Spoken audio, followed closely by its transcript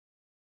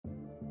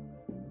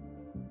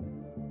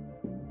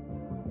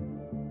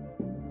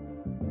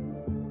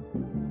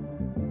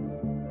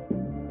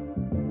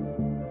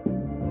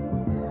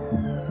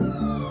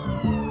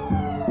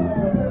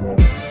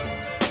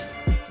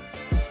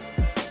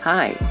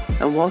Hi,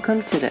 and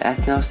welcome to the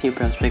Ethnos New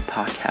Brunswick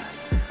podcast.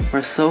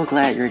 We're so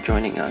glad you're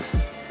joining us.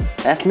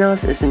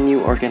 Ethnos is a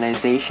new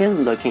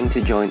organization looking to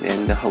join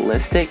in the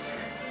holistic,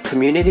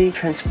 community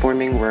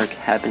transforming work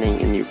happening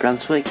in New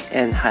Brunswick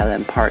and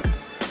Highland Park.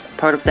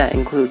 Part of that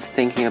includes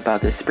thinking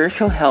about the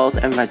spiritual health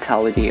and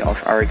vitality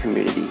of our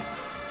community.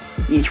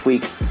 Each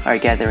week, our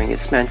gathering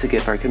is meant to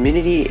give our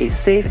community a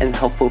safe and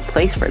helpful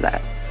place for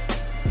that.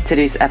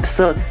 Today's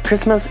episode,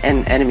 Christmas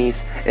and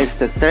Enemies, is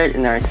the third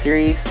in our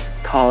series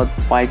called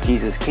Why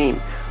Jesus Came,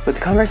 with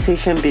the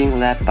conversation being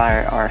led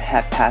by our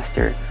head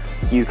pastor,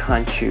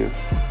 Yukon Chu.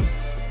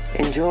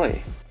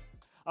 Enjoy.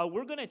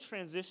 We're going to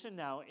transition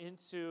now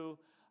into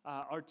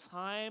our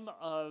time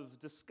of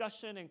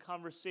discussion and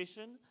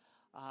conversation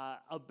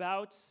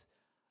about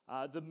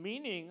the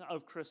meaning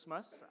of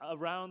Christmas,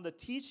 around the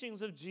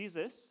teachings of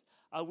Jesus.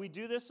 We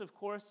do this, of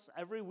course,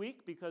 every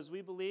week because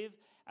we believe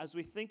as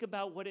we think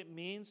about what it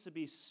means to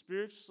be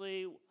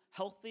spiritually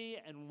healthy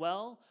and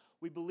well,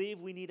 we believe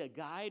we need a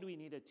guide, we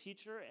need a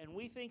teacher, and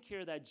we think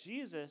here that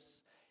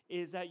Jesus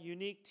is that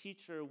unique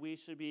teacher we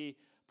should be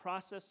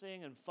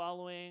processing and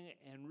following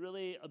and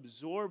really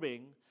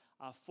absorbing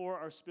for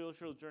our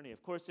spiritual journey.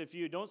 Of course, if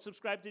you don't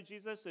subscribe to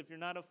Jesus, if you're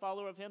not a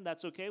follower of him,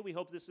 that's okay. We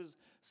hope this is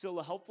still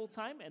a helpful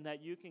time and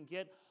that you can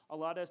get a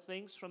lot of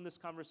things from this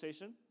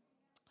conversation.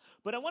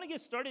 But I want to get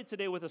started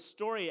today with a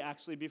story,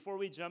 actually, before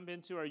we jump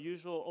into our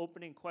usual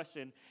opening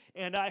question.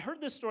 And I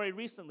heard this story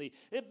recently.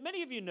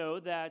 Many of you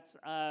know that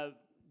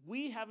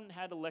we haven't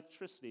had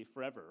electricity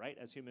forever, right,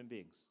 as human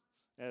beings,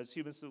 as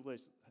humans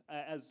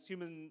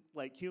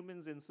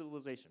in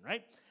civilization,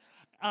 right?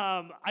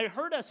 I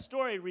heard a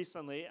story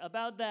recently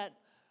about that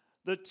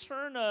the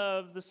turn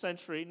of the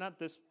century, not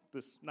the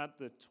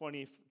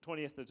 20th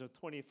or the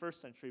 21st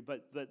century,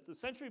 but the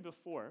century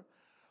before,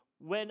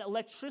 when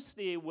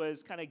electricity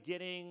was kind of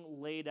getting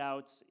laid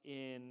out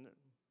in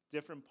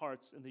different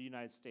parts in the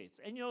United States.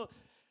 And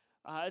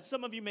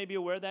some of you may be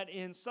aware that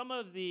in some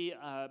of the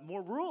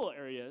more rural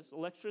areas,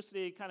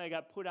 electricity kind of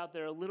got put out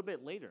there a little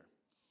bit later.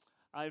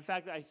 In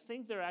fact, I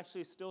think there are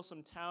actually still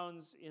some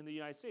towns in the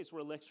United States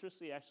where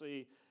electricity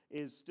actually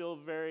is still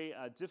very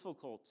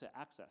difficult to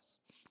access.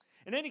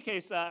 In any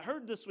case, I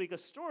heard this week a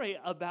story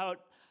about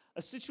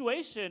a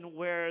situation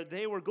where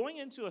they were going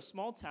into a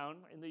small town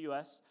in the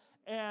U.S.,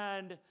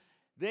 and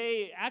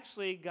they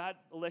actually got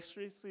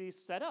electricity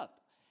set up.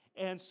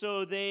 And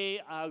so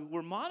they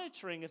were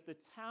monitoring if the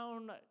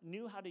town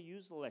knew how to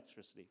use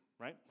electricity,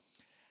 right?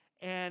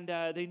 And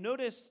they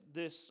noticed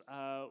this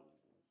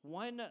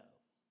one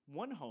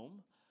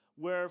home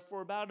where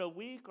for about a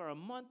week or a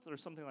month or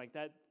something like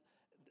that,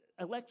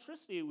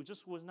 electricity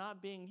just was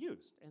not being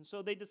used. And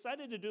so they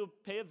decided to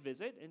pay a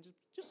visit and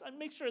just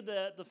make sure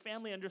the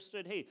family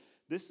understood, hey,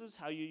 this is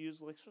how you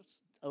use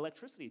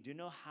electricity. Do you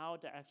know how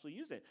to actually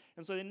use it?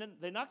 And so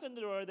they knocked on the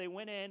door, they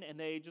went in, and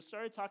they just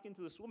started talking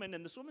to this woman.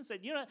 And this woman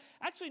said,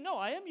 actually, no,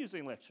 I am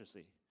using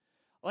electricity.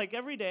 Like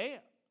every day,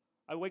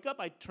 I wake up,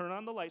 I turn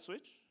on the light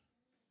switch.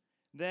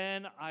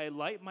 Then I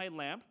light my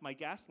lamp, my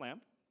gas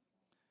lamp.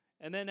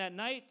 And then at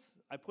night,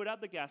 I put out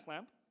the gas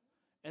lamp.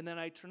 And then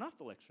I turn off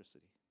the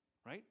electricity,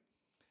 right?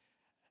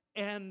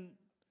 And,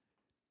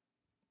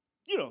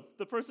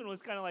 the person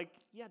was kind of like,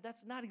 yeah,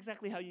 that's not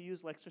exactly how you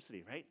use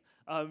electricity, right?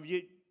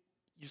 You're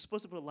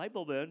supposed to put a light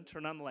bulb in,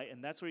 turn on the light,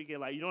 and that's where you get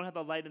light. You don't have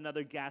to light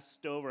another gas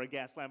stove or a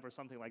gas lamp or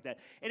something like that.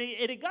 And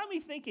it got me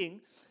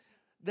thinking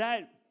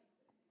that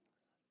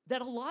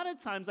a lot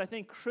of times I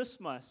think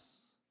Christmas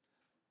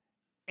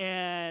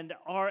and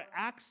our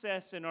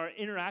access and our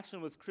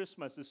interaction with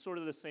Christmas is sort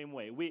of the same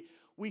way.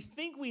 We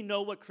think we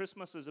know what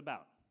Christmas is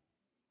about,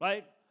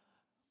 right?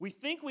 We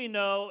think we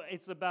know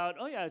it's about,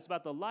 it's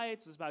about the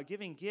lights, it's about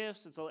giving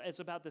gifts, it's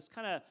about this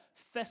kind of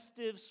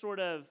festive sort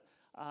of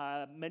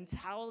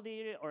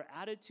mentality or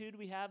attitude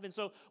we have. And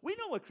so we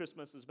know what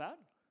Christmas is about.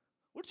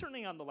 We're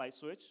turning on the light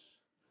switch.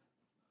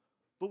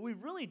 But we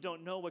really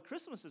don't know what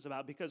Christmas is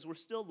about because we're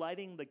still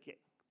lighting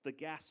the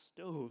gas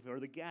stove or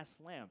the gas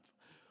lamp.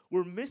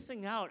 We're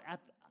missing out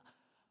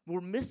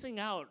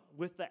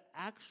with the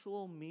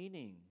actual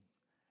meaning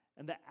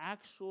and the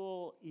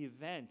actual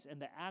event and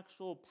the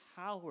actual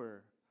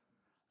power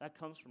that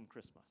comes from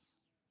Christmas.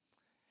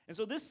 And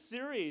so this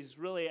series,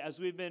 really, as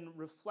we've been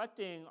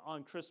reflecting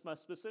on Christmas,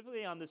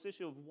 specifically on this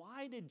issue of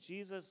why did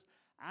Jesus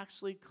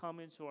actually come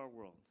into our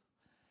world?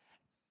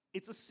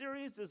 It's a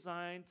series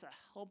designed to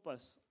help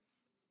us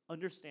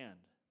understand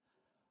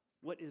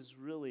what is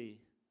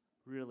really,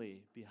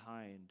 really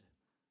behind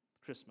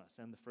Christmas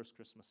and the first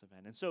Christmas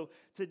event. And so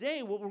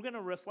today, what we're going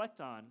to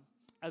reflect on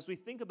as we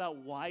think about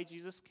why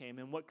Jesus came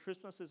and what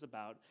Christmas is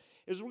about,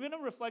 is we're going to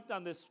reflect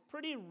on this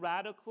pretty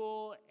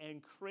radical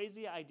and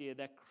crazy idea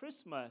that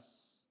Christmas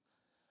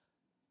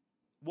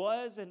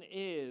was and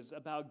is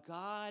about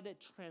God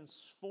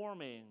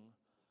transforming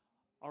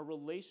our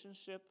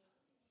relationship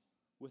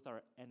with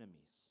our enemies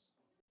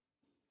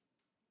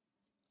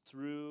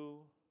through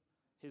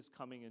his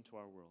coming into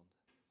our world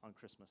on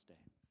Christmas Day.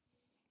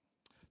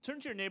 Turn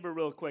to your neighbor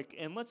real quick,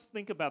 and let's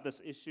think about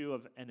this issue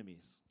of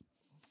enemies.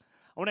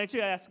 I want to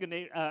actually ask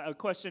a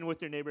question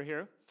with your neighbor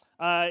here.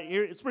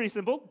 It's pretty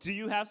simple. Do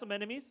you have some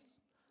enemies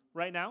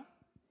right now?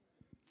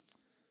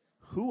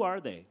 Who are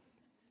they?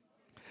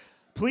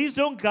 Please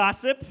don't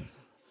gossip.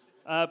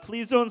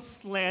 Please don't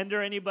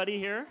slander anybody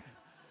here.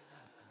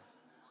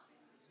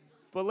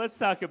 But let's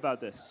talk about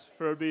this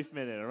for a brief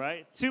minute, all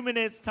right? 2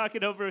 minutes, talk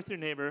it over with your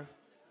neighbor.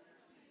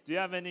 Do you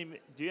have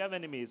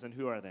enemies, and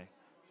who are they?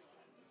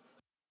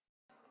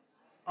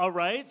 All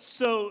right,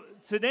 so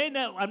today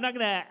now I'm not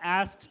going to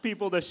ask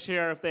people to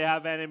share if they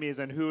have enemies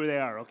and who they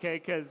are, okay?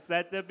 Because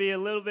that'd be a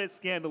little bit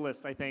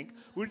scandalous, I think.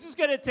 We're just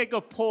going to take a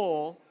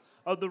poll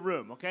of the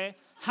room, okay?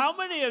 How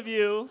many of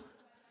you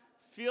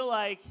feel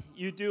like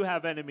you do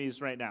have enemies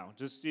right now?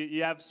 Just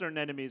you have certain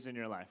enemies in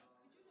your life.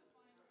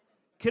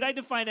 Could I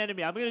define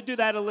enemy? I'm going to do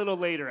that a little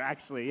later,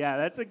 actually. Yeah,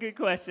 that's a good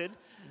question.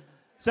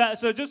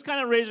 So just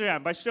kind of raise your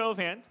hand by show of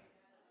hand.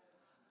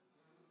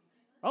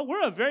 Oh,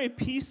 we're a very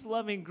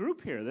peace-loving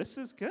group here. This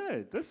is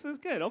good.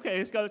 Okay,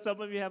 let's go.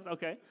 Some of you have,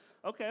 okay.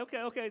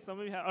 Some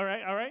of you have, all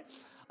right.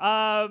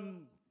 How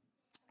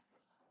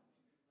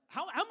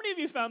many of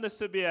you found this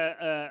to be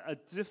a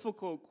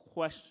difficult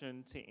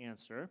question to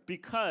answer?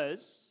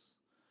 Because,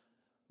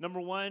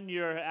 number one,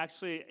 you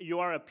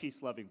are a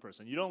peace-loving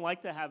person. You don't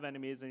like to have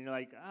enemies, and you're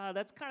like,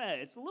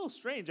 it's a little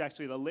strange,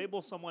 actually, to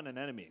label someone an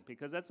enemy,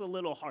 because that's a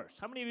little harsh.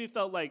 How many of you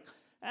felt like,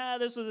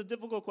 this was a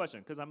difficult question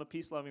because I'm a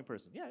peace-loving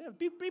person? Yeah,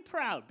 be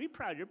proud. Be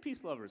proud. You're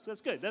peace lovers.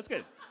 That's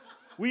good.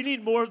 We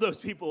need more of those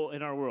people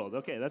in our world.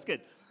 Okay, that's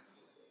good.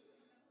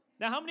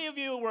 Now, how many of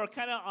you were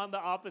kind of on the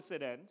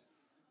opposite end?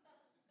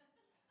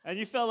 And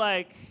you felt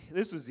like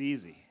this was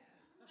easy.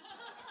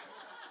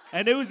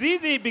 And it was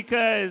easy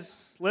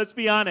because, let's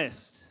be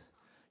honest,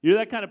 you're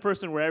that kind of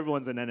person where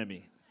everyone's an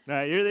enemy. All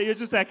right, you're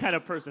just that kind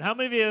of person. How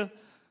many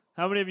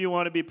of you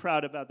want to be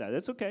proud about that?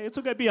 It's okay.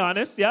 Be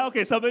honest. Yeah,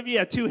 okay. Some of you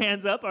have 2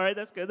 hands up. All right,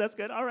 that's good.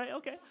 All right,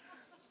 okay.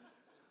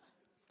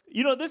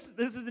 You know, this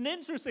is an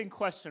interesting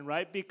question,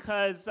 right?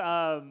 Because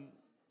I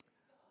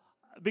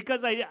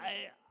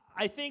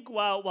think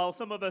while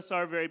some of us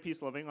are very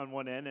peace-loving on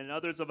one end, and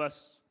others of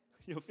us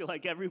feel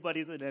like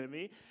everybody's an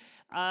enemy,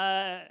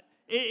 life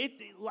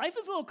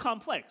is a little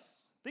complex.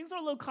 Things are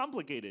a little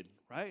complicated,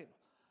 right?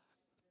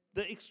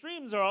 The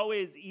extremes are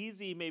always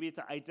easy maybe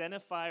to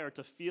identify or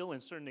to feel in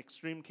certain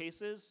extreme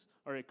cases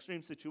or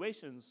extreme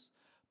situations,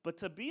 but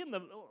to be in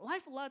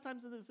life a lot of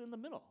times is in the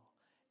middle.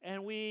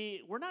 And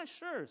we're not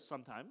sure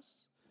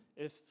sometimes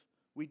if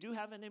we do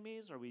have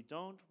enemies or we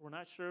don't. We're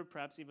not sure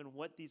perhaps even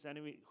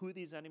who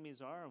these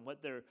enemies are and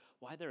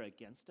why they're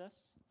against us.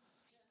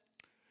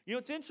 You know,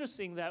 it's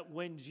interesting that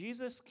when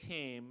Jesus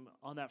came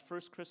on that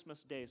first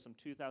Christmas day some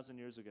 2,000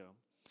 years ago,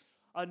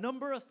 a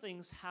number of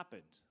things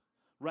happened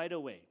right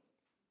away.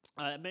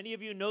 Many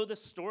of you know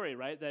this story,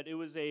 right? That it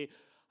was a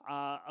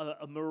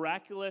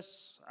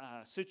miraculous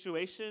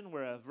situation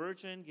where a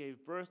virgin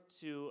gave birth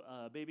to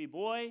a baby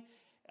boy,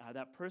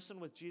 that person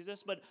with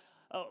Jesus. But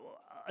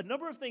a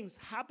number of things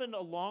happened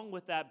along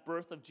with that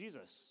birth of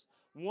Jesus.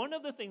 One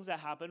of the things that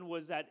happened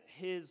was that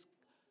his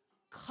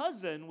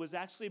cousin was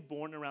actually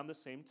born around the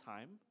same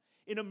time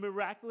in a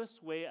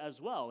miraculous way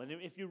as well. And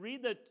if you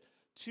read the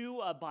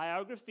 2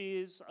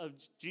 biographies of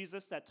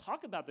Jesus that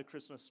talk about the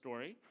Christmas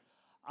story,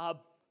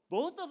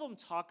 both of them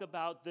talk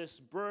about this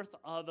birth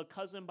of a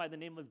cousin by the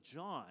name of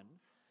John.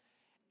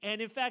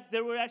 And in fact,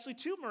 there were actually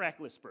 2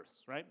 miraculous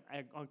births, right,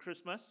 on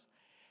Christmas.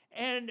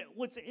 And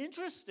what's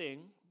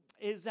interesting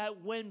is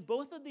that when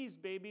both of these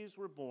babies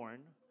were born,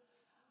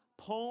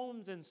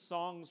 poems and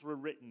songs were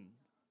written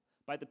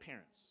by the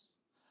parents.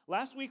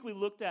 Last week, we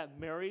looked at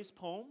Mary's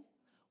poem.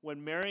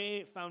 When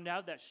Mary found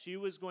out that she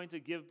was going to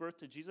give birth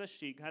to Jesus,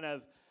 she kind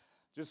of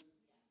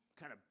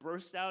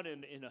burst out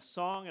in a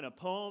song and a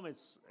poem.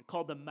 It's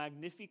called the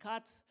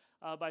Magnificat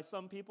by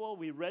some people.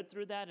 We read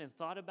through that and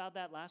thought about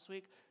that last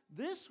week.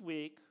 This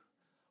week,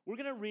 we're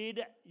going to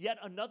read yet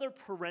another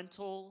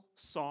parental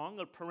song,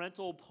 a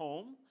parental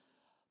poem,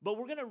 but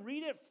we're going to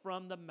read it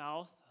from the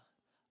mouth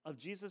of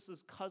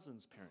Jesus'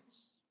 cousin's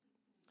parents,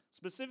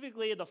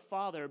 specifically the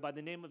father by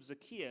the name of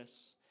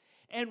Zacchaeus.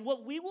 And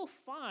what we will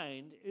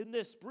find in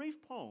this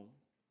brief poem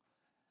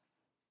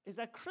is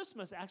that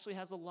Christmas actually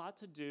has a lot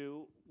to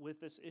do with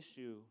this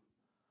issue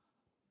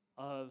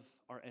of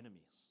our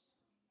enemies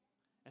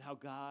and how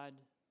God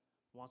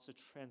wants to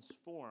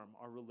transform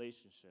our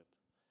relationship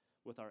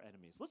with our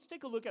enemies. Let's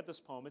take a look at this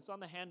poem. It's on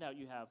the handout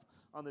you have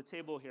on the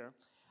table here.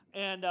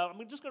 And I'm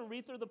just going to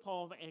read through the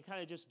poem and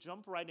kind of just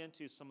jump right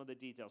into some of the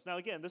details. Now,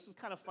 again, this is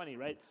kind of funny,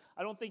 right?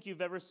 I don't think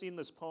you've ever seen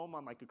this poem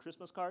on like a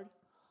Christmas card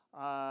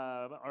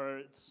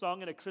or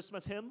song in a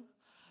Christmas hymn,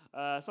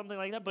 something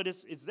like that, but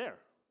it's there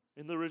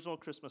in the original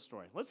Christmas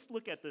story. Let's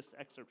look at this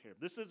excerpt here.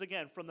 This is,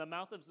 again, from the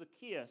mouth of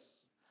Zacchaeus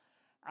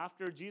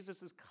after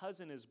Jesus'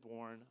 cousin is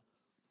born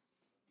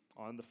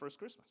on the first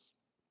Christmas.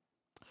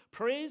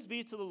 Praise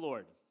be to the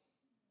Lord,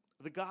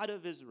 the God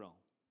of Israel,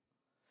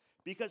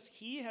 because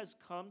he has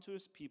come to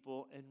his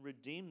people and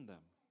redeemed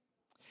them.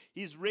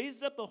 He's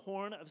raised up a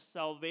horn of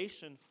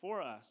salvation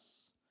for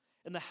us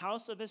in the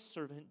house of his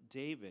servant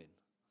David,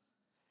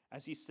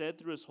 as he said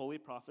through his holy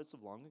prophets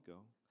of long ago,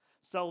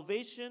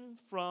 salvation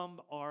from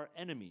our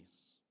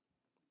enemies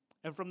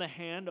and from the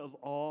hand of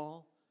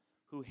all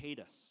who hate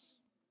us,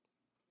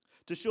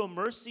 to show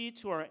mercy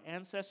to our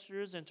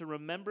ancestors and to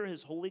remember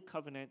his holy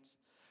covenant,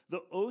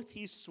 the oath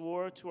he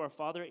swore to our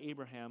father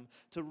Abraham,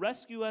 to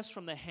rescue us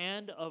from the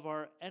hand of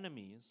our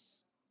enemies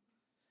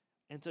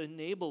and to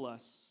enable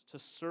us to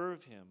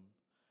serve him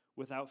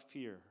without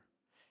fear,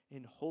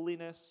 in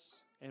holiness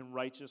and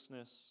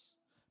righteousness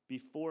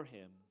before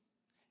him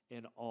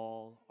in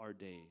all our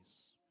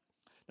days.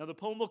 Now the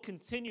poem will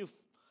continue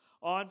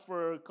on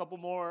for a couple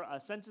more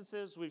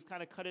sentences. We've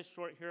kind of cut it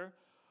short here.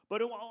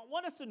 But I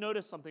want us to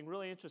notice something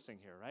really interesting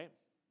here, right?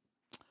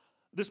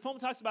 This poem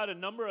talks about a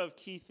number of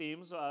key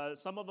themes,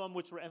 some of them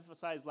which were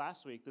emphasized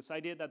last week. This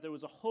idea that there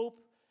was a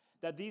hope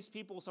that these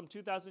people some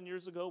 2,000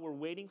 years ago were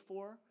waiting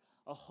for,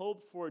 a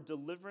hope for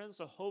deliverance,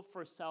 a hope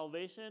for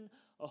salvation,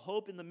 a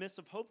hope in the midst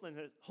of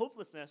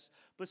hopelessness.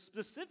 But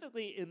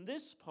specifically in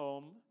this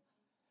poem,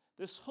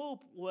 this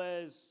hope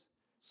was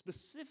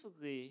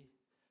specifically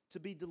to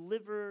be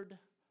delivered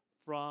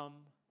from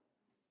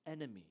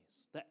enemies,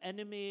 the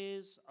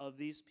enemies of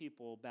these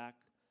people back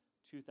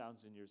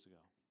 2,000 years ago.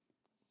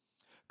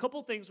 A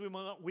couple things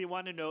we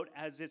want to note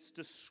as it's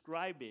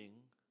describing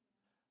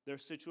their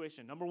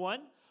situation. Number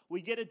one,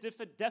 we get a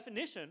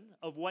definition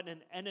of what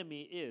an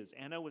enemy is.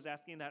 Anna was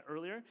asking that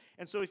earlier.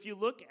 And so if you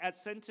look at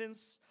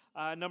sentence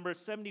number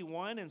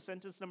 71 and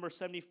sentence number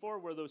 74,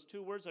 where those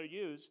two words are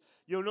used,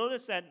 you'll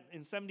notice that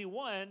in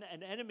 71,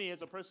 an enemy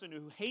is a person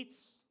who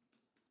hates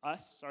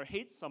us or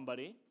hates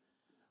somebody.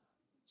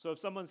 So if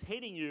someone's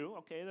hating you,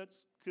 okay, that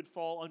could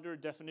fall under a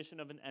definition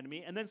of an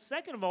enemy. And then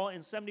second of all,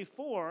 in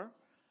 74,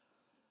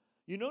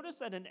 you notice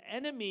that an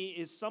enemy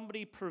is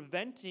somebody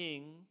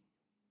preventing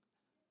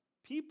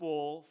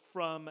people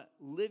from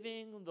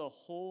living the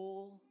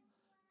whole,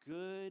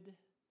 good,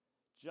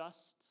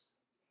 just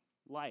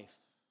life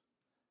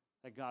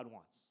that God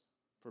wants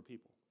for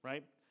people,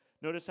 right?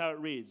 Notice how it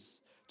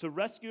reads, to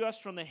rescue us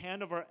from the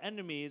hand of our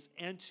enemies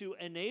and to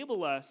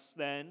enable us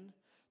then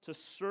to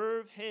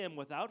serve him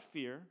without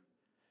fear,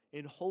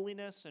 in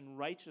holiness and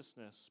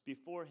righteousness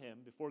before him,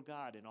 before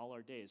God in all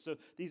our days. So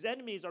these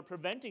enemies are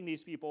preventing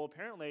these people,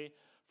 apparently,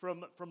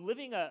 from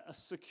living a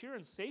secure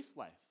and safe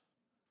life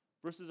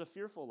versus a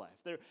fearful life.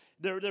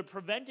 They're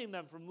preventing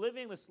them from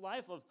living this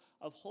life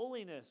of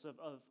holiness,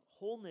 of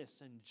wholeness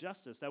and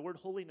justice. That word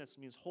holiness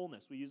means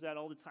wholeness. We use that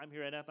all the time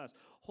here at Ethnos.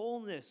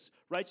 Wholeness,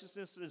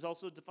 righteousness is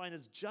also defined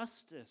as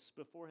justice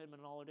before him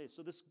in all our days.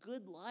 So this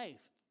good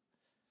life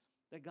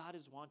that God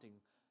is wanting,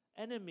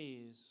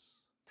 enemies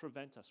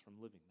prevent us from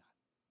living that.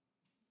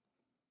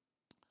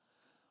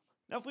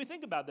 Now, if we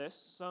think about this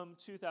some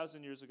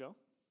 2,000 years ago,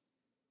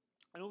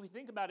 and if we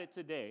think about it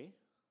today,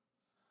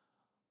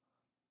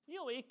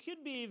 it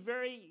could be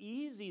very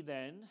easy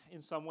then,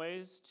 in some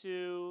ways,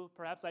 to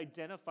perhaps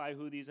identify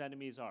who these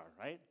enemies are,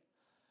 right?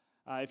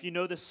 If you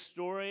know the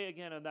story,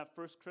 again, of that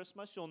first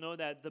Christmas, you'll know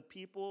that the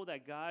people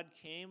that God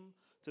came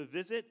to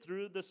visit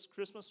through this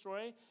Christmas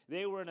story,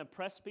 they were an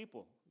oppressed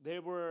people. They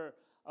were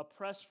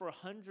oppressed for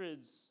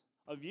hundreds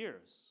of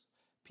years.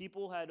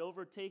 People had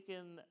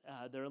overtaken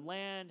their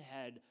land,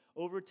 had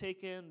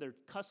overtaken their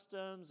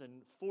customs, and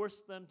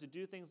forced them to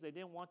do things they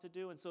didn't want to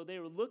do. And so they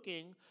were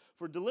looking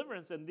for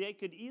deliverance, and they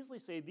could easily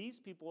say, these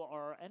people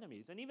are our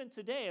enemies. And even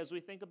today, as we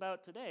think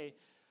about today,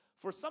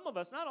 for some of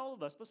us, not all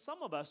of us, but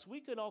some of us,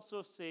 we could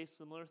also say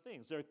similar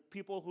things. There are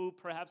people who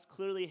perhaps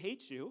clearly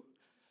hate you,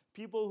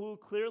 people who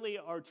clearly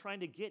are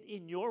trying to get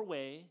in your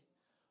way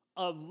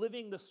of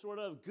living the sort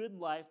of good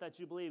life that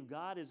you believe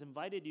God has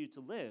invited you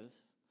to live.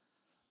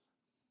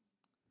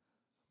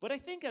 But I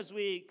think as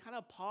we kind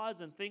of pause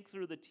and think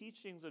through the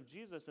teachings of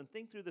Jesus and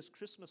think through this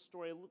Christmas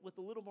story with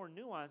a little more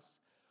nuance,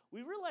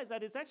 we realize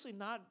that it's actually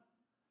not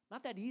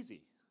that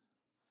easy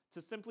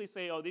to simply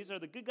say, oh, these are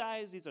the good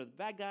guys, these are the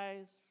bad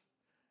guys,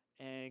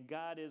 and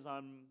God is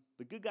on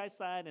the good guy's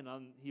side and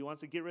he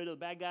wants to get rid of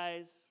the bad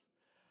guys.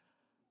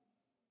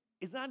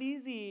 It's not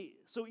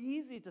so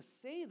easy to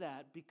say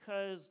that,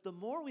 because the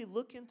more we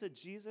look into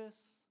Jesus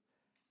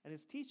and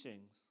his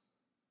teachings,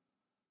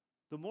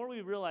 the more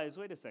we realize,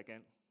 wait a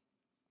second,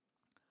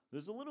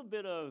 there's a little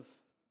bit of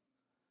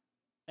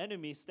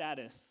enemy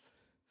status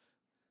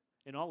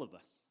in all of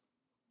us.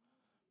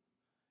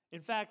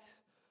 In fact,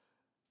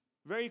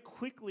 very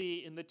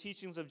quickly in the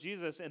teachings of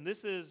Jesus, and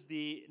this is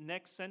the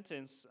next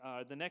sentence,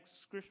 the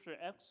next scripture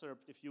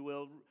excerpt, if you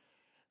will,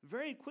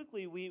 very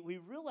quickly we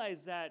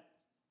realize that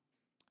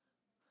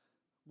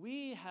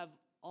we have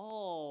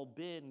all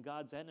been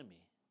God's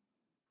enemy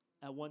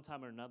at one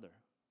time or another.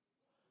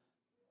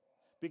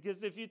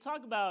 Because if you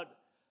talk about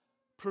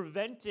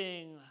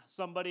preventing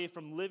somebody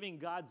from living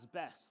God's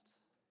best,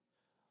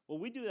 well,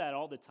 we do that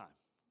all the time.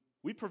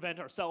 We prevent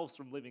ourselves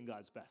from living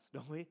God's best,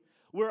 don't we?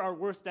 We're our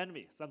worst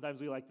enemy,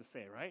 sometimes we like to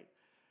say, right?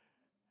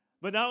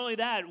 But not only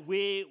that,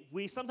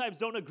 we sometimes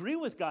don't agree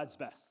with God's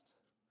best.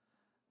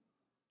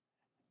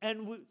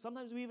 And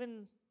sometimes we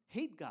even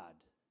hate God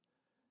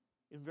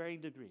in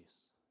varying degrees.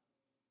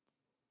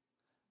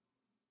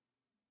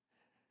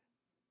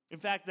 In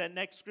fact, that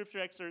next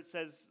scripture excerpt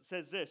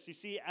says this. You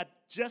see, at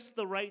just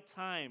the right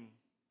time,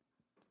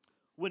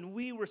 when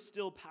we were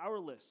still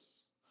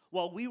powerless,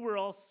 while we were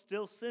all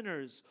still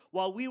sinners,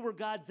 while we were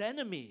God's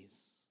enemies,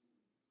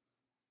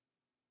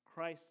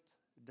 Christ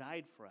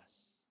died for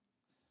us.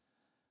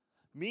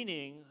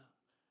 Meaning,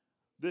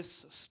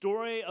 this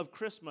story of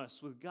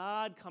Christmas with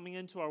God coming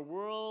into our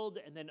world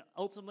and then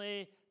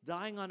ultimately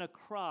dying on a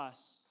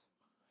cross,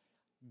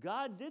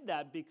 God did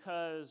that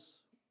because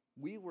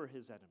we were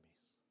his enemies.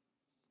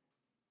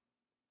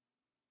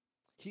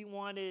 He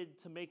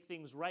wanted to make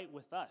things right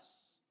with us.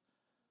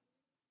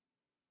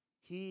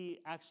 He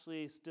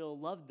actually still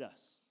loved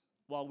us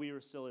while we were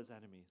still his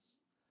enemies.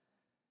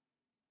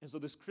 And so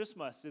this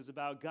Christmas is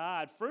about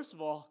God, first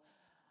of all,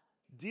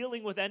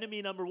 dealing with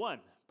enemy number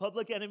one,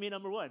 public enemy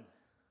number one,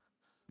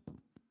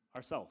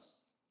 ourselves.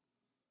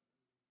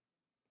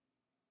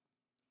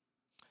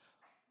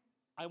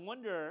 I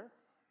wonder,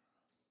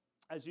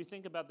 as you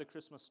think about the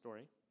Christmas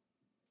story,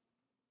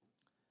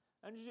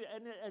 and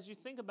as you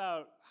think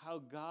about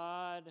how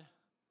God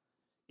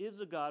is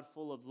a God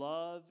full of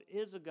love,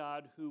 is a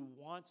God who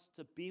wants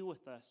to be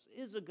with us,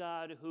 is a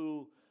God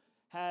who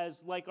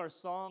has, like our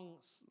song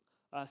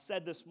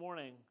said this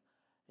morning,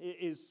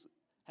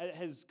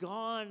 has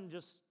gone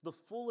just the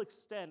full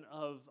extent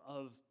of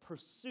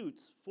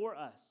pursuits for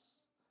us.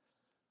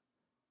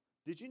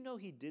 Did you know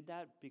he did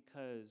that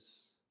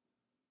because,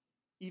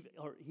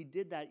 he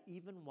did that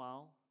even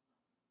while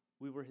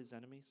we were his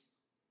enemies?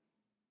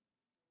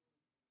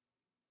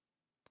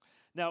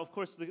 Now, of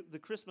course, the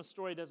Christmas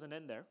story doesn't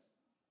end there.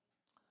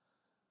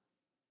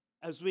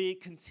 As we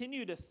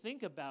continue to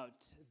think about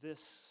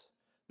this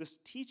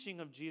teaching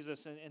of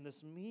Jesus and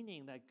this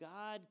meaning that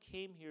God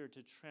came here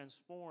to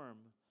transform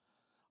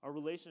our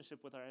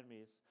relationship with our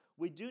enemies,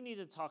 we do need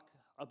to talk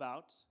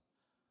about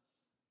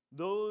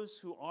those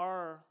who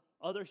are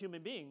other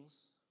human beings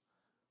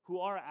who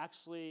are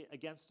actually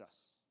against us.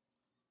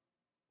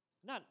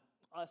 Not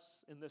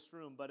us in this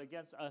room, but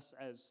against us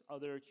as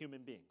other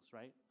human beings,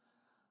 right?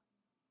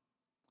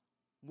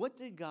 What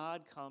did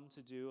God come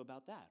to do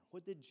about that?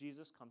 What did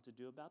Jesus come to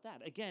do about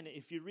that? Again,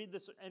 if you read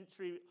this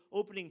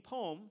opening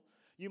poem,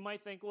 you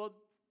might think, well,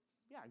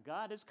 yeah,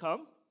 God has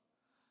come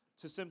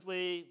to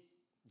simply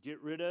get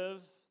rid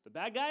of the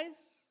bad guys,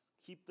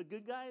 keep the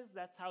good guys.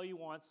 That's how he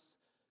wants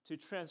to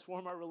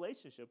transform our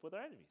relationship with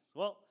our enemies.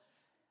 Well,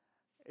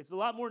 it's a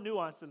lot more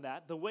nuanced than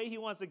that. The way he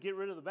wants to get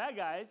rid of the bad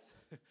guys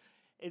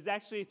is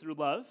actually through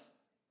love.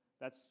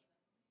 That's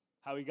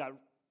how he got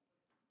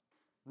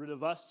rid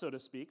of us, so to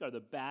speak, or the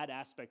bad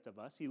aspect of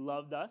us. He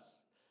loved us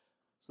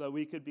so that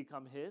we could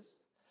become his.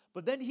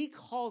 But then he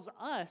calls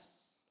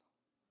us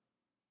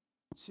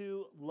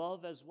to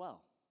love as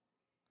well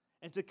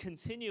and to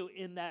continue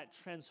in that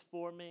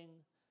transforming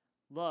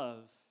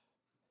love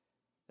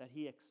that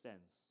he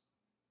extends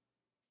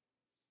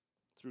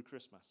through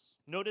Christmas.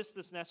 Notice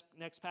this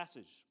next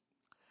passage,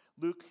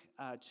 Luke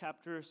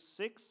chapter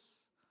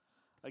 6.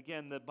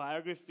 Again, the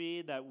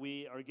biography that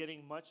we are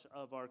getting much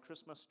of our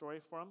Christmas story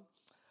from.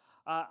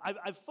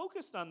 I've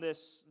focused on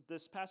this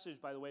passage,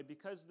 by the way,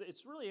 because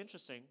it's really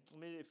interesting. I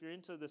mean, if you're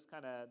into these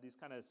kind of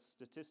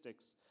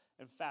statistics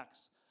and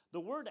facts, the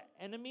word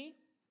enemy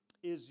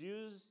is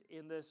used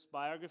in this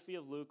biography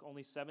of Luke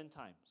only 7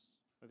 times.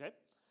 Okay,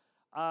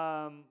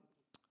 4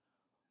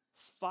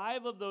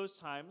 of those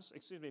times,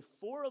 it's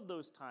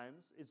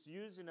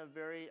used in a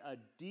very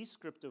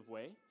descriptive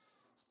way.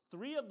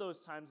 3 of those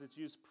times it's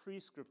used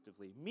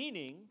prescriptively,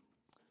 meaning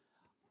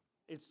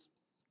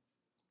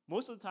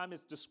most of the time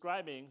it's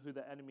describing who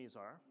the enemies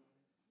are.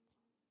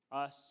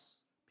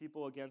 Us,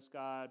 people against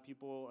God,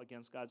 people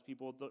against God's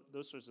people,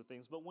 those sorts of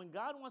things. But when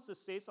God wants to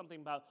say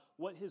something about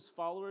what his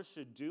followers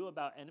should do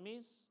about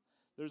enemies,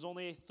 there's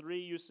only 3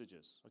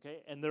 usages,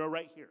 okay? And they're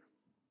right here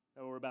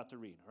that we're about to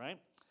read, all right?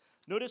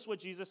 Notice what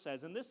Jesus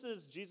says, and this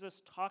is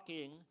Jesus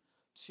talking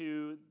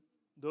to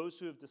those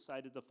who have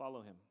decided to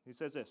follow him. He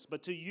says this,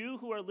 "But to you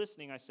who are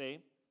listening, I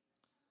say,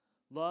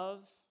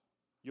 love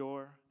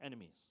your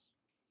enemies.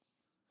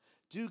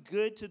 Do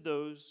good to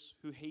those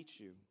who hate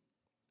you.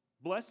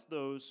 Bless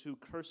those who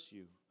curse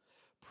you.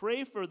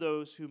 Pray for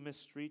those who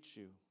mistreat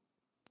you.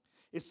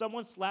 If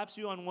someone slaps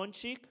you on one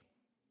cheek,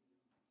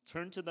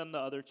 turn to them the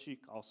other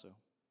cheek also.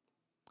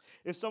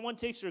 If someone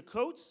takes your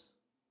coat,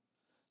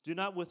 do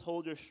not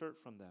withhold your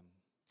shirt from them.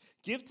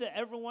 Give to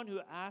everyone who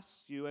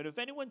asks you, and if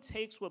anyone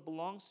takes what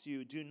belongs to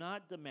you, do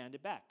not demand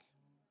it back.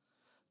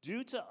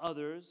 Do to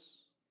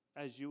others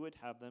as you would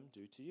have them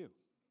do to you.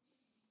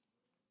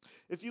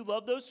 If you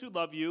love those who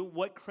love you,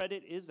 what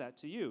credit is that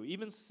to you?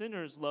 Even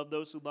sinners love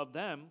those who love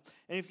them.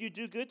 And if you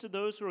do good to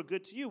those who are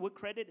good to you, what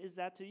credit is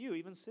that to you?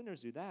 Even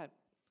sinners do that.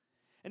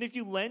 And if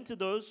you lend to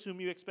those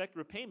whom you expect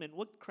repayment,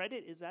 what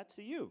credit is that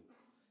to you?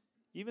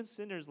 Even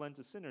sinners lend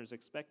to sinners,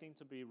 expecting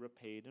to be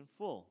repaid in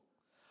full.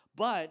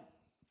 But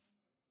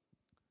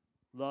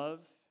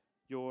love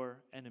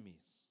your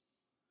enemies.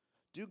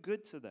 Do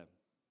good to them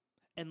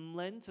and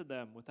lend to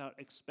them without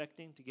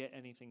expecting to get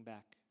anything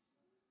back.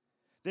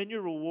 Then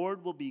your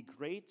reward will be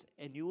great,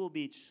 and you will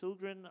be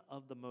children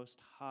of the Most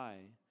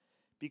High,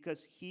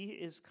 because he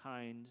is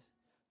kind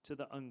to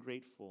the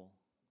ungrateful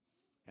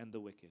and the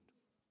wicked."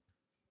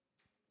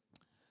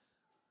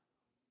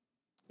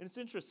 And it's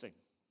interesting,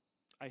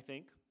 I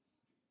think,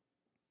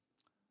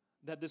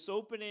 that this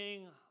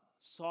opening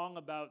song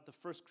about the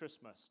first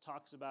Christmas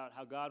talks about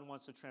how God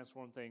wants to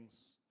transform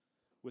things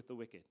with the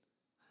wicked.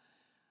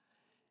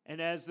 And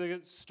as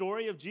the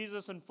story of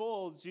Jesus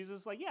unfolds,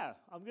 Jesus is like, yeah,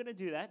 I'm going to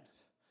do that.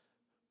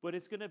 But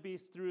it's going to be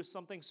through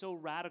something so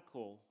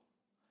radical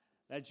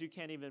that you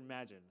can't even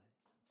imagine.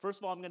 First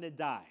of all, I'm going to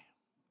die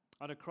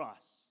on a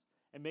cross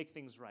and make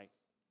things right.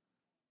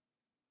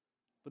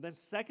 But then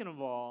second of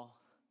all,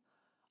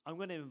 I'm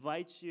going to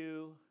invite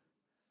you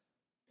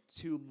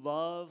to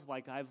love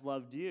like I've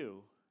loved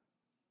you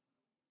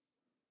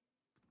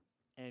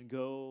and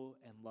go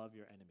and love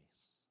your enemies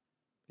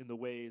in the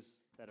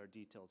ways that are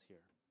detailed here.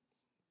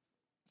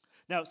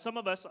 Now, some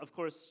of us, of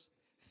course,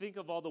 think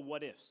of all the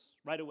what ifs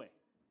right away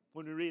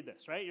when we read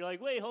this, right? You're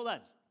like, wait, hold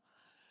on.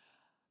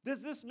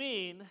 Does this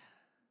mean,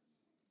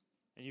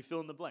 and you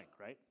fill in the blank,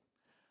 right?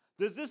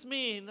 Does this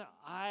mean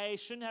I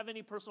shouldn't have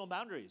any personal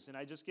boundaries and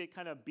I just get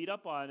kind of beat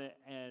up on it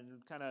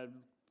and kind of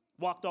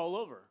walked all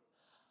over?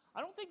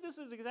 I don't think this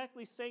is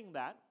exactly saying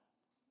that.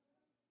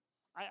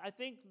 I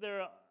think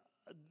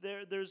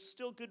there's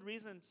still good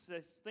reasons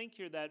to think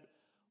here that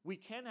we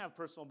can have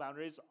personal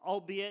boundaries,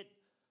 albeit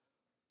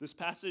this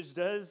passage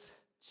does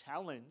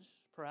challenge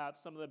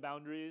perhaps some of the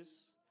boundaries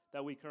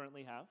that we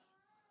currently have.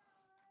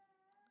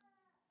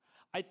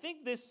 I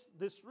think this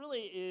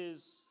really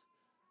is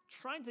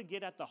trying to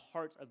get at the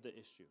heart of the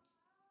issue.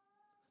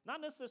 Not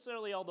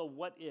necessarily all the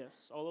what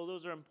ifs, although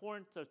those are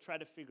important to try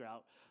to figure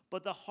out,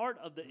 but the heart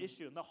of the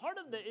issue. And the heart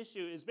of the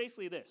issue is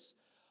basically this.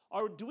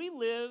 Do we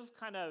live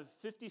kind of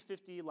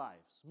 50-50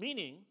 lives?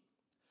 Meaning,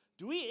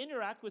 do we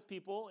interact with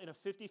people in a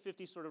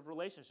 50-50 sort of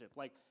relationship?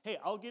 Like, hey,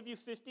 I'll give you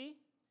 50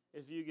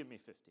 if you give me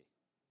 50.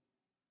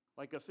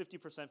 Like a 50%,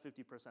 50%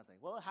 thing.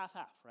 Well,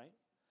 half-half, right?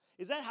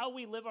 Is that how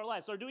we live our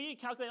lives? Or do we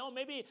calculate,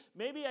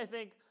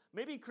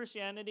 maybe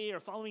Christianity or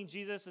following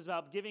Jesus is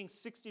about giving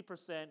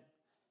 60%,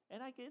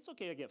 and it's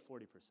okay to get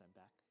 40%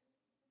 back.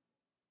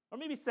 Or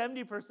maybe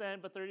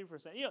 70%, but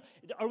 30%.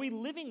 Are we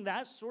living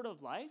that sort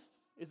of life?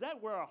 Is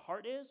that where our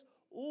heart is?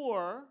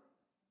 Or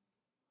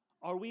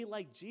are we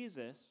like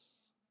Jesus,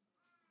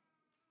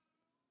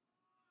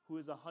 who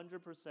is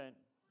 100%,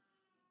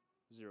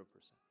 0%?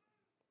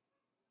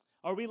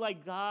 Are we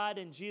like God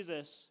and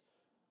Jesus,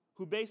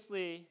 who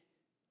basically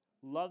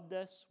loved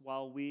us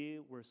while we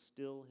were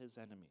still his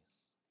enemies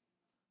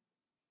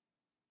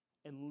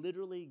and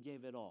literally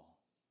gave it all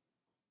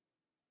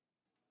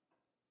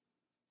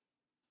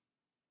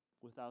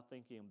without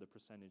thinking of the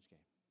percentage game?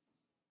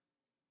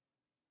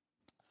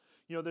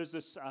 There's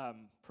this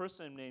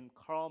person named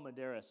Carl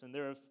Medeiros, and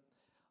there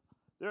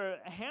are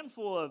a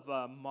handful of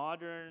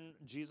modern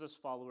Jesus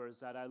followers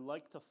that I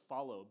like to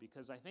follow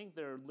because I think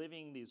they're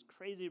living these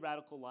crazy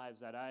radical lives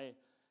that I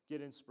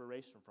get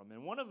inspiration from.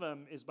 And one of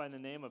them is by the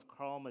name of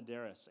Carl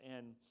Medeiros.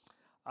 And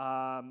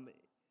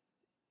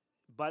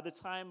by the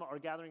time our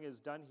gathering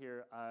is done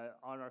here,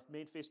 on our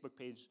main Facebook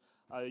page,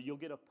 you'll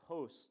get a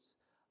post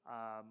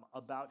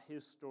about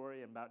his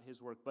story and about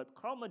his work. But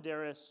Carl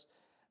Medeiros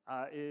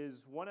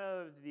is one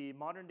of the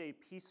modern-day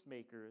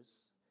peacemakers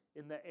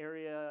in the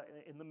area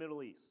in the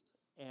Middle East.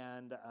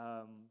 And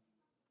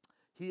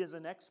he is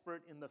an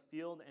expert in the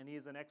field, and he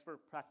is an expert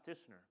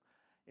practitioner.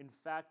 In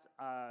fact,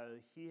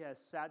 he has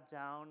sat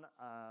down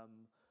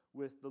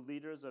with the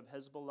leaders of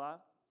Hezbollah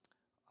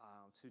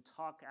to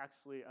talk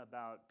actually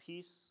about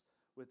peace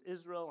with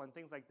Israel and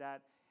things like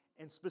that.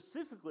 And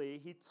specifically,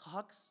 he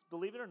talks,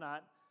 believe it or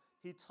not,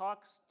 he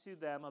talks to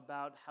them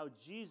about how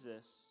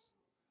Jesus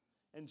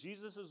and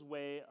Jesus'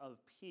 way of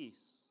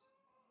peace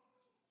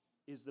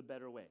is the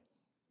better way.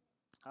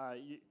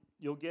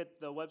 You'll get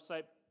the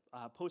website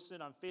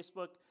posted on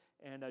Facebook,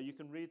 and you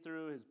can read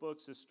through his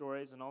books, his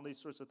stories, and all these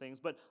sorts of things.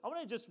 But I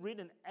want to just read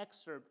an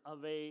excerpt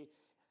of a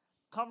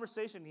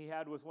conversation he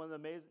had with one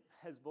of the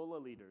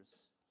Hezbollah leaders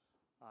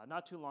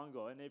not too long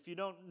ago. And if you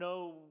don't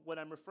know what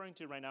I'm referring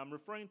to right now, I'm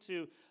referring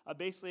to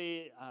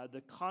basically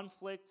the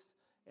conflict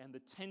and the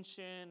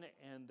tension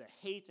and the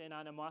hate and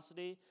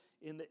animosity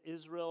in the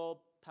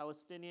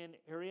Israel-Palestinian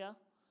area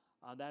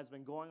that has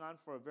been going on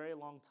for a very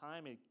long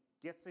time. It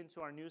gets into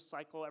our news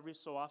cycle every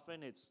so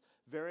often. It's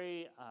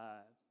very,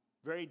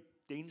 very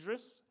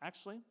dangerous,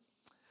 actually.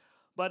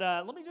 But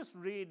let me just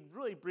read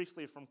really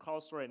briefly from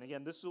Carl's story. And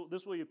again, this will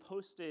be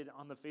posted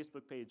on the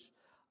Facebook page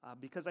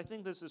because I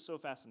think this is so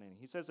fascinating.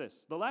 He says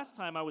this: the last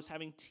time I was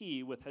having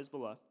tea with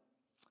Hezbollah,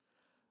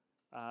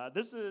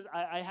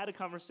 I had a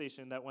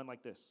conversation that went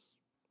like this.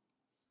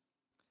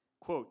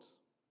 Quote,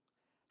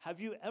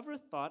 "Have you ever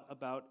thought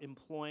about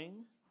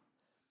employing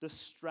the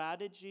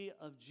strategy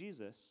of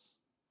Jesus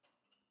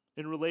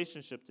in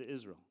relationship to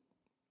Israel?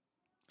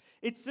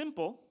 It's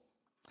simple,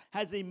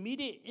 has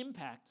immediate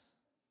impact,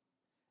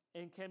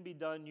 and can be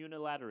done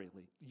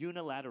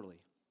unilaterally.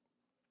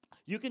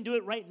 You can do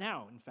it right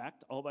now, in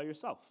fact, all by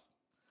yourself."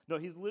 No,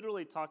 he's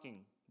literally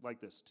talking like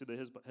this to the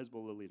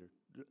Hezbollah leader.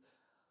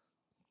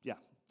 Yeah.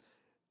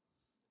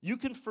 "You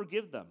can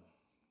forgive them,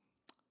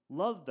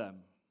 love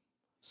them,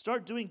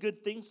 Start doing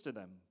good things to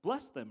them.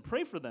 Bless them.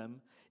 Pray for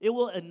them. It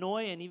will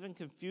annoy and even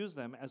confuse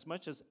them as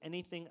much as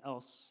anything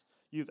else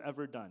you've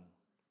ever done.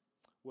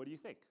 What do you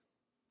think?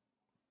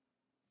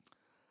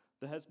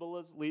 The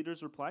Hezbollah's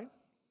leaders reply,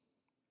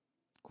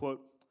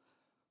 quote,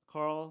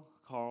 Carl,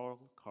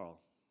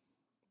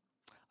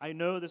 I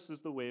know this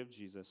is the way of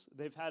Jesus.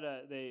 This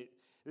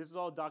is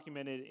all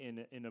documented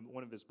in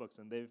one of his books,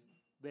 and they've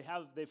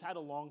had a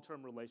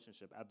long-term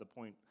relationship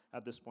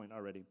at this point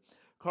already.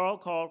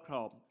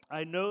 Carl,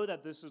 I know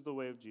that this is the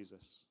way of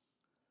Jesus,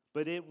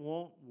 but it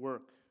won't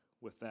work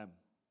with them.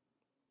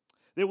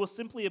 They will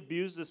simply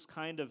abuse this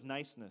kind of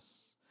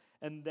niceness,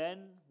 and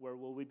then where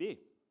will we be?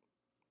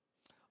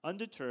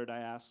 Undeterred, I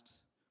asked,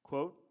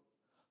 quote,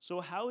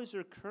 so how is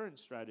your current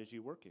strategy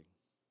working?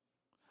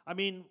 I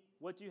mean,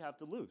 what do you have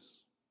to lose?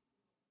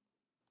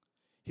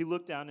 He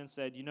looked down and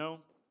said,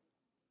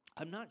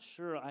 I'm not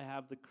sure I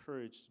have the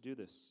courage to do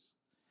this.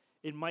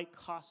 It might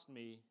cost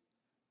me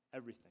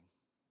everything.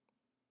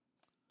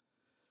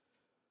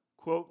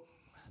 Quote,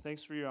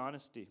 thanks for your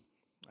honesty,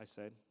 I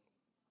said.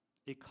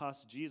 It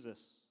cost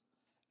Jesus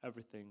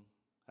everything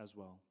as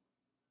well.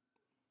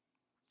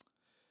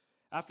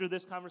 After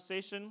this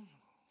conversation,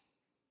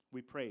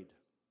 we prayed.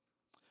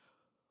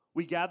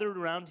 We gathered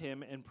around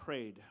him and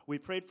prayed. We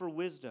prayed for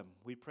wisdom.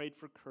 We prayed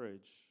for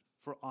courage,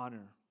 for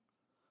honor,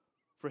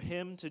 for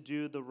him to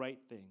do the right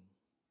thing,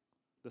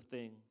 the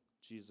thing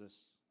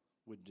Jesus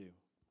would do.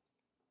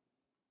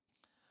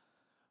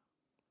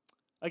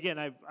 Again,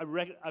 I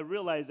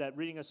realize that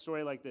reading a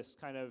story like this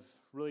kind of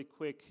really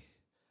quick,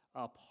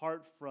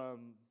 apart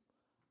from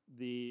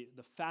the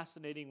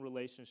fascinating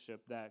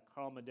relationship that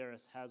Carl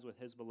Medearis has with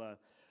Hezbollah,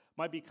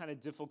 might be kind of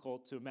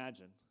difficult to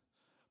imagine.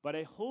 But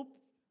I hope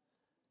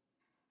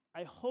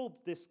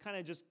this kind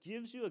of just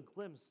gives you a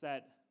glimpse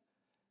that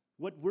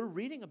what we're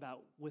reading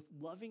about with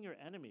loving your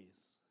enemies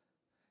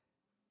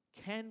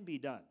can be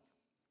done.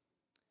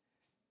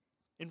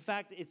 In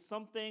fact, it's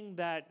something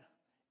that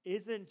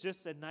isn't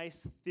just a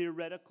nice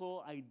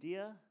theoretical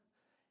idea.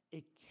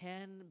 It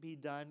can be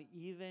done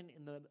even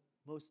in the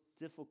most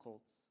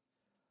difficult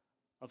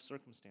of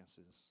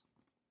circumstances.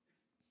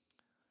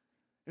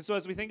 And so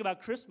as we think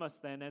about Christmas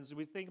then, as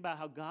we think about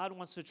how God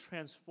wants to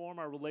transform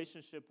our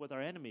relationship with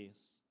our enemies,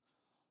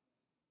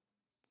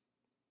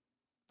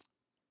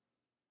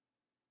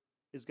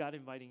 is God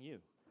inviting you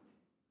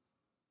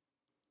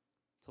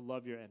to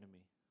love your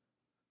enemy,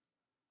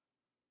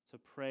 to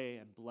pray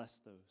and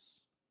bless those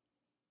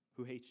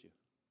who hate you?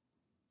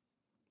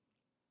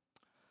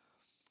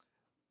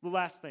 The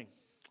last thing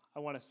I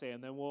want to say,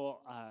 and then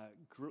we'll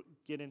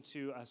get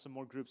into some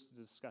more groups to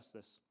discuss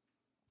this.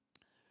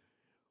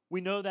 We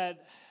know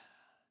that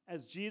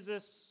as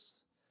Jesus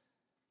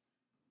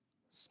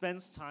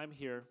spends time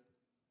here,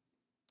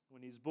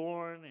 when he's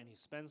born and he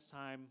spends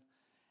time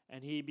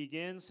and he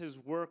begins his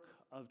work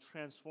of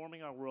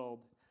transforming our world,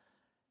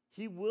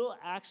 he will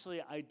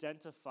actually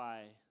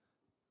identify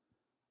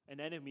an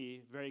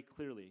enemy very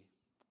clearly.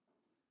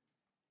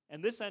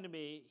 And this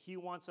enemy, he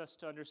wants us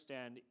to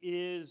understand,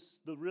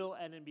 is the real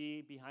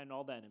enemy behind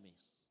all the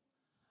enemies.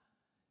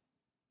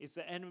 It's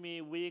the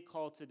enemy we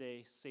call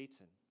today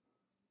Satan,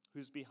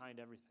 who's behind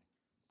everything.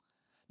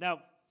 Now,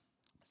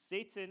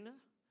 Satan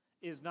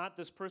is not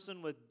this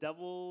person with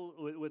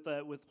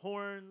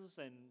horns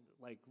and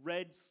like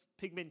red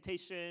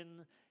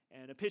pigmentation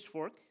and a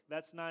pitchfork.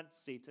 That's not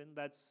Satan.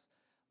 That's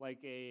like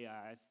a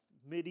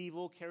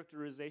medieval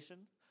characterization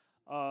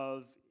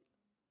of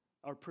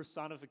our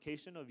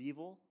personification of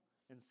evil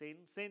and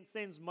Satan.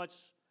 Satan's much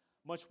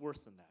worse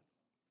than that.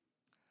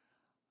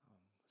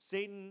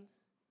 Satan,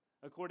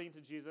 according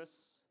to Jesus,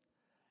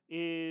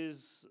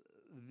 is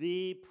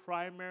the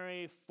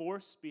primary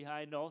force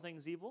behind all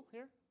things evil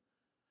here.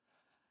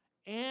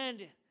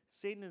 And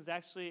Satan is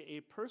actually a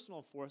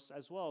personal force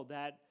as well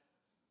that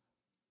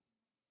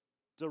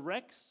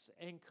directs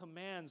and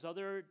commands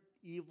other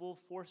evil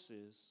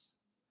forces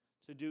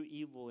to do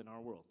evil in our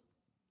world.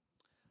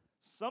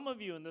 Some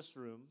of you in this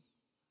room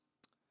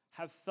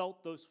have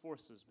felt those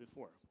forces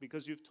before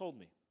because you've told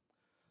me.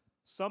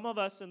 Some of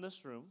us in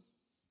this room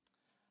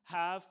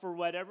have, for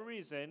whatever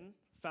reason,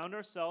 found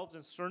ourselves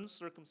in certain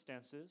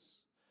circumstances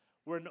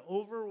where an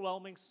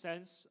overwhelming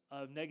sense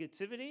of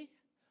negativity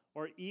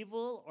or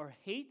evil or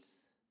hate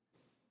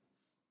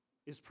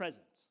is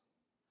present.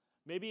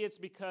 Maybe it's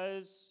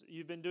because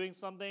you've been doing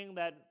something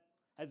that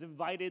has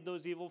invited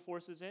those evil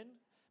forces in.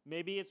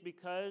 Maybe it's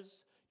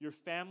because your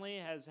family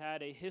has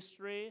had a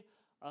history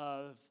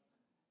of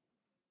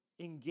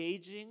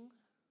engaging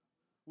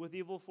with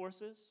evil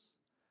forces.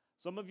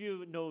 Some of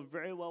you know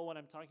very well what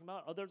I'm talking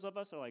about. Others of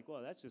us are like,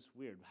 well, that's just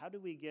weird. How do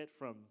we get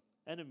from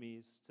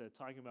enemies to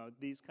talking about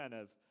these kind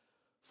of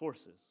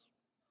forces?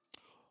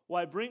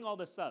 Well, I bring all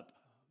this up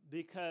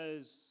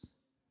because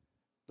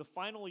the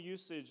final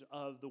usage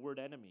of the word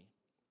enemy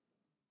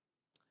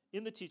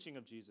in the teaching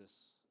of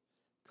Jesus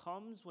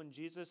comes when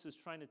Jesus is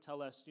trying to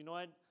tell us, you know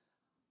what?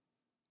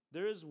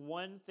 There is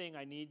one thing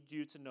I need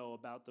you to know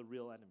about the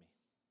real enemy.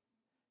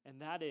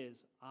 And that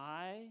is,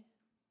 I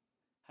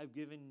have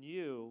given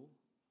you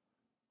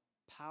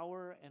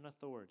power and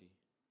authority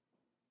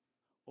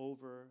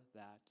over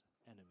that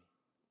enemy.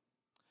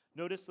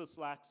 Notice this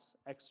last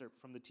excerpt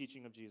from the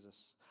teaching of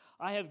Jesus.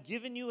 I have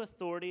given you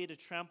authority to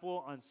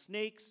trample on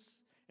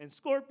snakes and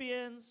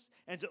scorpions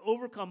and to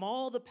overcome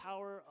all the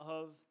power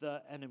of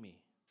the enemy.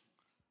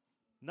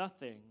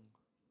 Nothing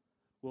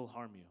will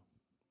harm you.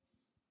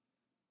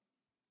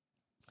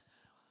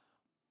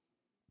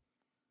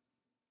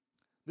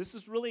 This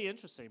is really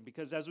interesting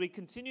because as we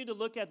continue to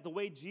look at the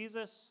way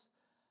Jesus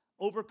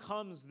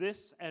overcomes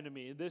this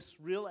enemy, this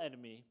real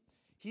enemy,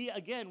 he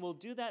again will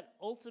do that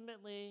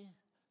ultimately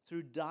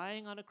through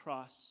dying on a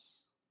cross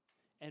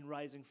and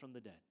rising from the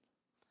dead.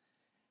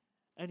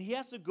 And he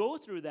has to go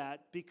through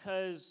that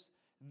because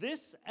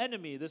this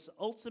enemy, this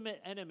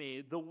ultimate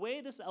enemy, the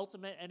way this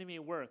ultimate enemy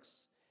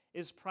works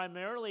is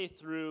primarily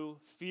through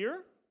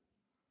fear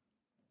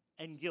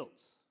and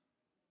guilt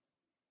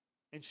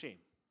and shame.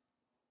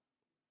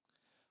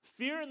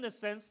 Fear in the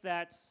sense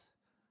that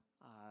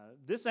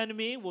this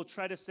enemy will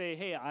try to say,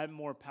 hey, I'm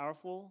more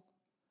powerful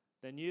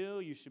than you.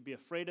 You should be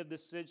afraid of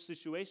this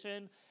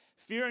situation.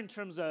 Fear in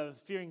terms of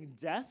fearing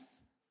death.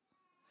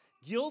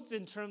 Guilt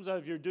in terms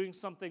of you're doing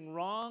something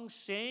wrong.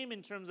 Shame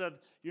in terms of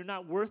you're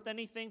not worth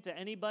anything to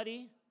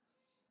anybody.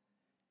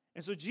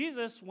 And so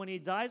Jesus, when he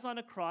dies on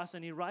a cross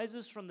and he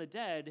rises from the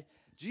dead,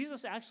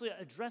 Jesus actually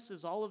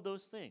addresses all of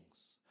those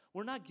things.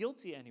 We're not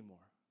guilty anymore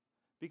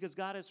because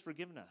God has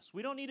forgiven us.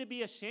 We don't need to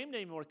be ashamed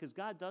anymore because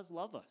God does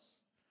love us.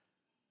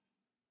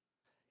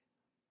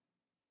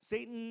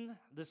 Satan,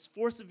 this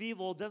force of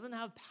evil, doesn't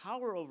have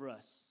power over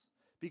us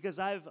because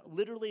I've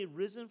literally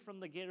risen from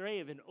the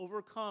grave and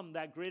overcome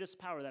that greatest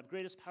power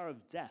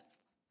of death.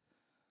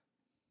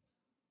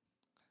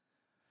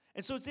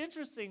 And so it's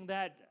interesting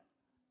that,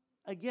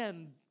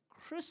 again,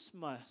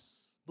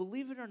 Christmas,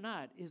 believe it or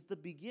not, is the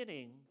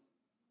beginning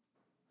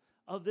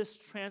of this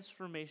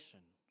transformation.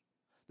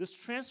 This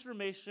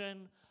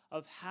transformation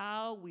of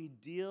how we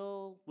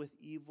deal with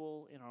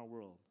evil in our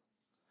world.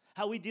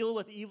 How we deal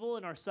with evil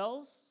in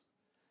ourselves.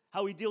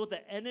 How we deal with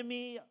the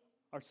enemy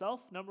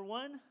ourselves, number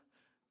one.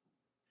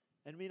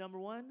 Enemy number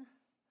one.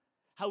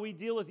 How we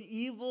deal with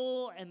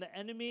evil and the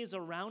enemies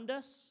around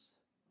us.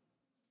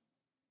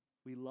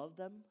 We love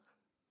them.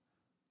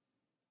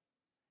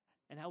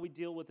 And how we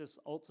deal with this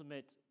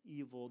ultimate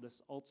evil,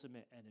 this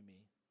ultimate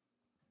enemy,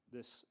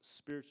 this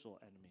spiritual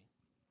enemy.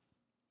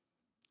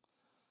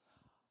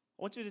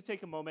 I want you to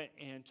take a moment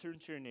and turn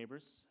to your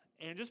neighbors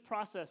and just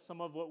process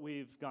some of what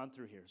we've gone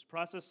through here.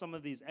 Process some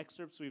of these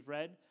excerpts we've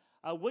read.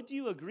 What do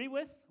you agree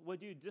with? What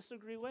do you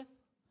disagree with?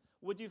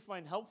 What do you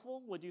find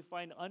helpful? What do you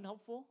find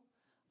unhelpful?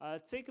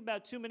 Take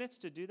about 2 minutes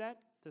to do that,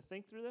 to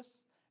think through this,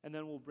 and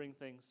then we'll bring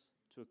things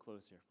to a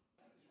close here.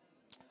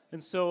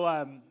 And so,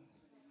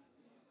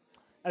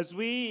 as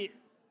we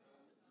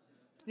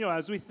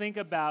think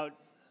about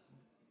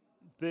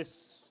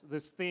this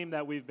theme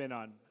that we've been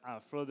on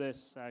for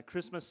this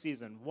Christmas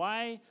season,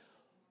 why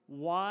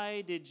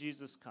did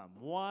Jesus come?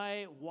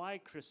 Why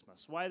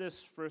Christmas? Why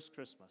this first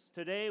Christmas?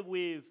 Today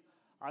we've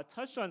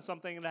touched on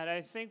something that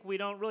I think we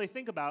don't really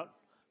think about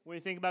when we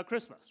think about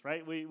Christmas,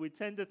 right? We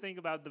tend to think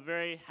about the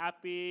very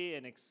happy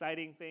and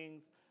exciting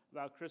things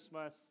about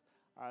Christmas.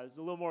 It's a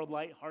little more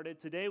lighthearted.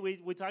 Today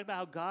we talk about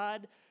how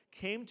God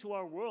came to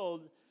our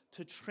world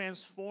to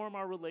transform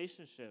our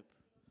relationship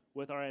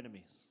with our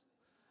enemies.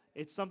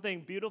 It's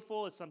something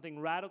beautiful, it's something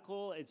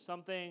radical, it's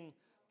something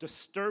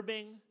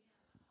disturbing,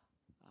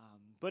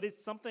 but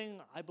it's something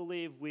I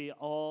believe we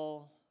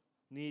all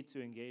need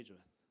to engage with.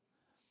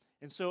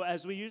 And so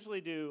as we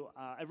usually do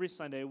every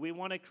Sunday, we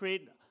want to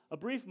create a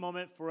brief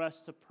moment for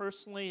us to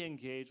personally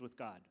engage with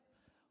God.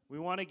 We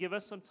want to give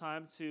us some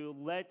time to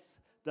let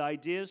the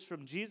ideas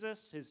from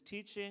Jesus, his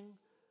teaching,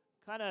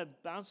 kind of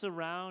bounce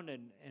around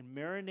and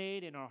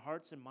marinate in our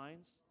hearts and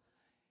minds.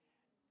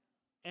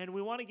 And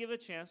we want to give a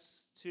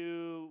chance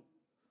to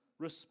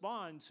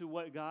respond to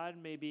what God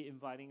may be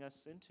inviting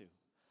us into.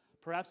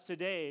 Perhaps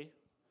today,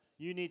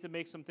 you need to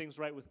make some things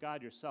right with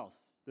God yourself.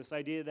 This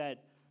idea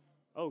that,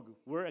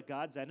 we're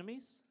God's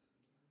enemies?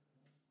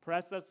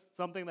 Perhaps that's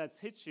something that's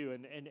hit you,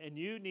 and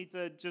you need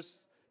to just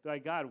be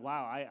like, God,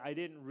 wow, I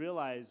didn't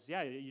realize,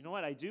 you know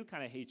what, I do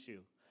kind of hate you.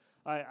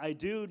 I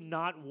do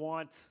not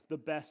want the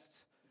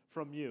best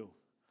from you.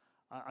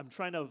 I'm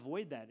trying to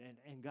avoid that,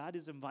 and God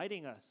is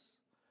inviting us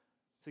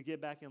to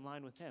get back in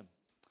line with him.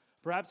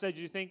 Perhaps as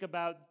you think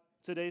about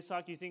today's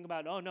talk, you think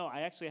about,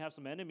 I actually have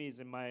some enemies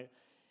in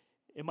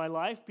my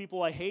life,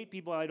 people I hate,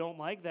 people I don't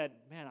like that,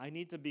 man, I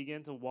need to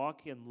begin to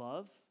walk in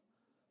love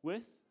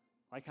with,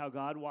 like how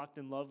God walked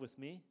in love with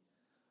me.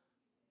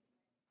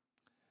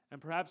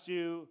 And perhaps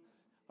you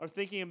are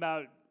thinking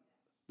about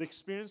the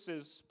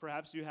experiences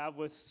perhaps you have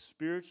with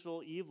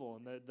spiritual evil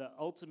and the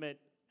ultimate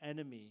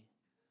enemy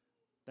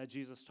that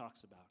Jesus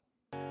talks about.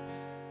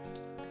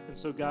 And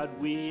so, God,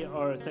 we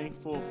are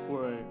thankful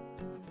for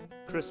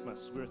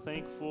Christmas. We're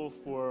thankful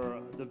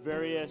for the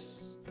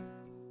various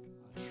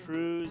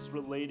truths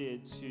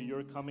related to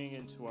your coming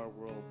into our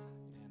world.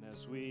 And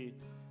as we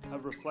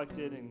have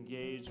reflected and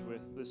engaged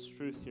with this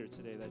truth here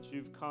today, that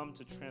you've come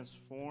to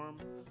transform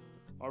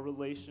our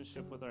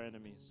relationship with our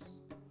enemies.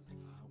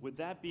 Would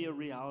that be a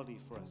reality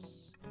for us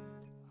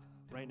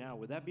right now?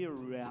 Would that be a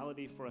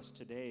reality for us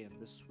today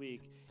and this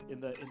week in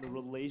the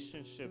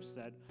relationships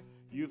that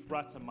you've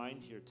brought to mind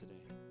here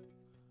today?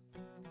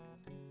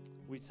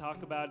 We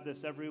talk about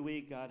this every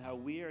week, God, how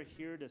we are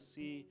here to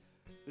see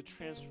the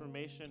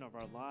transformation of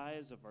our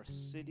lives, of our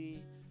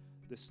city,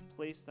 this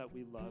place that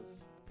we love.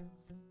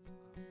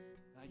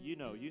 God,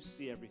 you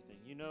see everything.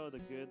 You know the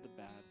good, the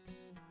bad.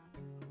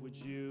 Would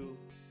you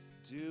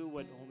do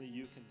what only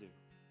you can do,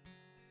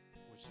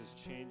 which is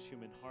change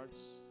human hearts,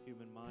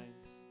 human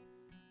minds,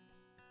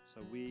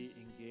 so we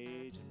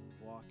engage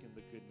and walk in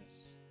the goodness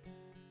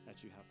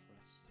that you have for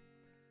us.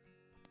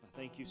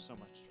 Thank you so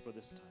much for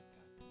this time,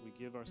 God. We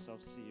give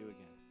ourselves to you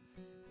again.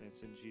 And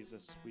it's in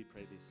Jesus we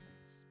pray these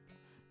things.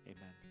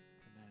 Amen.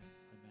 Amen.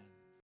 Amen.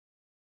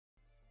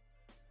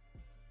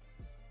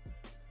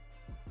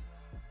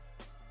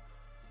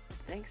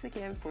 Thanks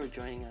again for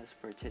joining us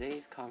for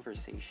today's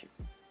conversation.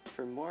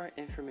 For more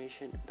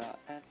information about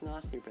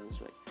Ethnos New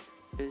Brunswick,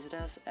 visit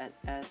us at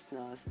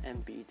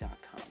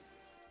ethnosmb.com.